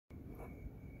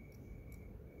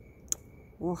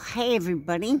Well, hey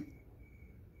everybody.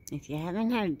 If you haven't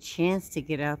had a chance to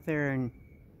get out there and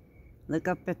look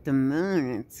up at the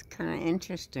moon, it's kind of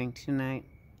interesting tonight.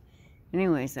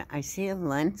 Anyways, I see a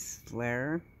lens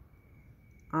flare,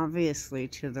 obviously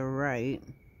to the right.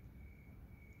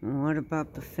 What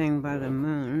about the thing by the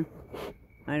moon?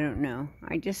 I don't know.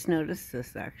 I just noticed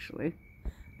this actually.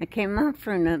 I came out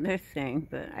for another thing,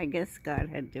 but I guess God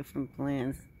had different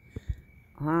plans.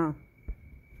 Wow.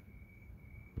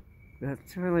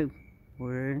 That's really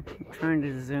weird. I'm trying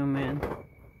to zoom in.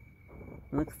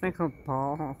 Looks like a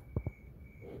ball.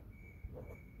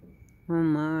 Oh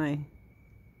my.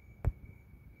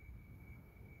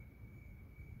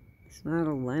 It's not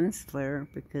a lens flare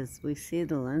because we see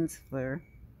the lens flare.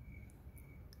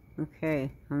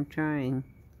 Okay, I'm trying.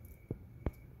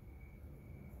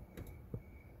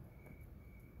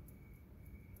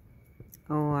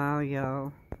 Oh wow,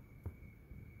 y'all.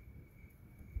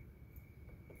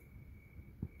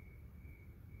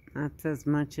 That's as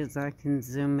much as I can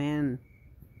zoom in.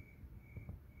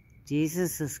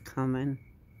 Jesus is coming.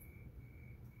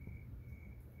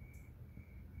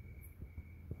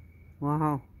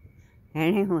 Wow.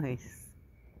 Anyways,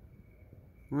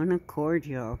 one accord,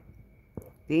 y'all.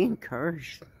 Be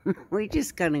encouraged. We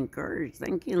just got encouraged.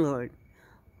 Thank you, Lord.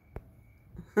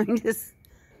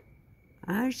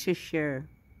 I should share.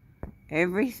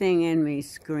 Everything in me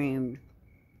screamed,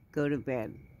 go to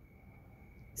bed.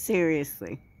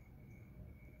 Seriously.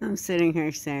 I'm sitting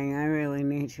here saying I really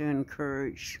need to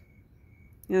encourage.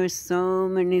 There were so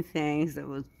many things that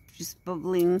was just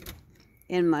bubbling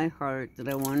in my heart that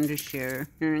I wanted to share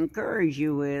and encourage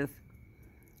you with.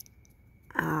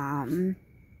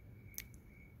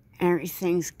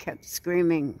 Everything's kept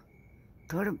screaming,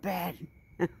 go to bed.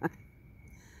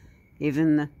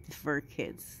 Even the fur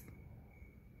kids.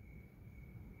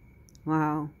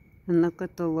 Wow. And look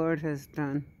what the Lord has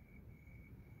done.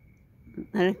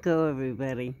 Let it go,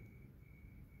 everybody.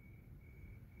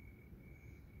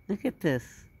 Look at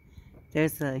this.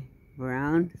 There's a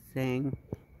round thing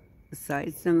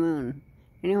besides the moon.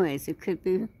 Anyways, it could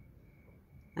be,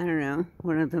 I don't know,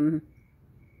 one of them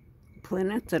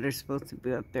planets that are supposed to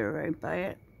be up there right by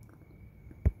it.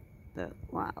 But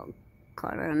wow,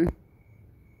 caught on.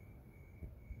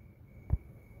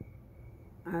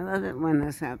 I love it when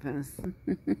this happens.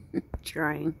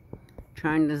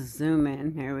 Trying to zoom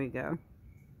in. Here we go.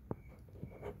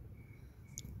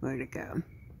 Where'd it go?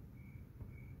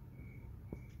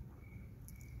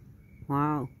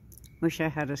 Wow. Wish I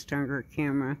had a stronger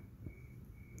camera.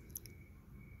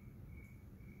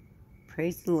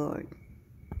 Praise the Lord.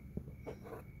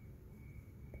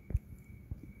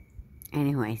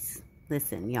 Anyways,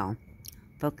 listen, y'all.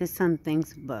 Focus on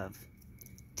things above.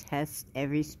 Test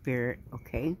every spirit,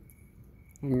 okay?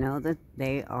 And know that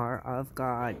they are of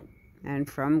God and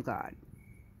from God.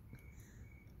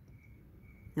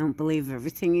 Don't believe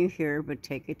everything you hear, but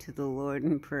take it to the Lord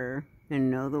in prayer and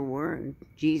know the Word.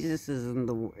 Jesus is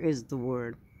the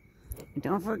Word. And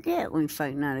don't forget, we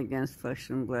fight not against flesh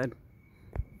and blood.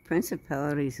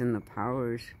 Principalities and the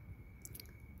powers.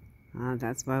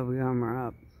 That's why we armor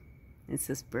up. It's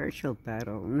a spiritual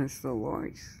battle, and it's the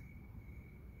Lord's.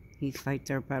 He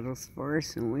fights our battles for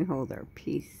us, and we hold our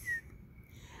peace.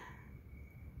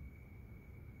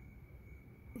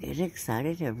 Get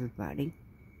excited, everybody.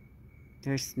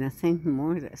 There's nothing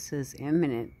more that says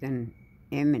imminent than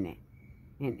imminent.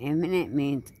 And imminent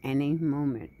means any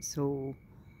moment. So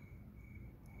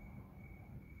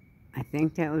I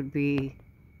think that would be,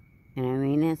 and I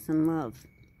mean it's in love.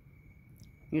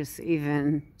 Just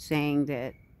even saying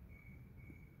that,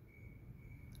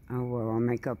 oh, well, I'll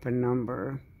make up a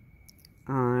number.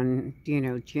 On,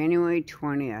 January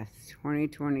 20th,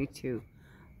 2022,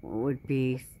 what would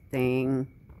be saying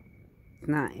it's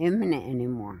not imminent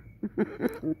anymore.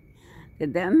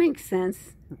 Did that make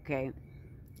sense? Okay.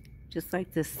 Just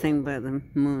like this thing by the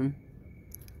moon.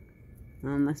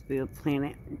 Oh, it must be a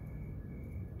planet.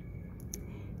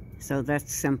 So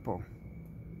that's simple.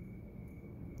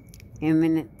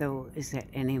 Imminent, though, is at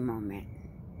any moment.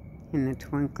 In the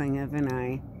twinkling of an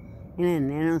eye. In a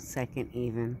nanosecond,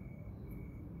 even.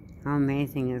 How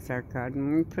amazing is our God?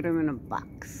 And we put him in a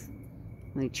box.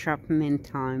 We trap him in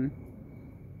time.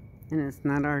 And it's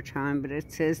not our time, but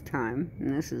it's his time.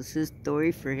 And this is his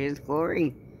story for his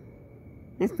glory.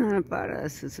 It's not about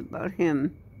us. It's about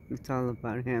him. It's all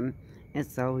about him.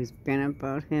 It's always been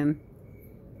about him.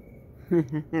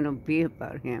 It'll be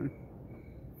about him.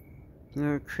 We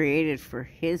were created for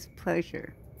his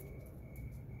pleasure.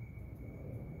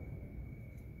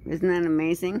 Isn't that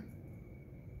amazing?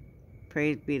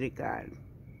 Praise be to God.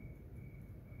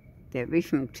 Debbie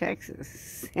from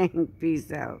Texas saying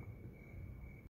peace out.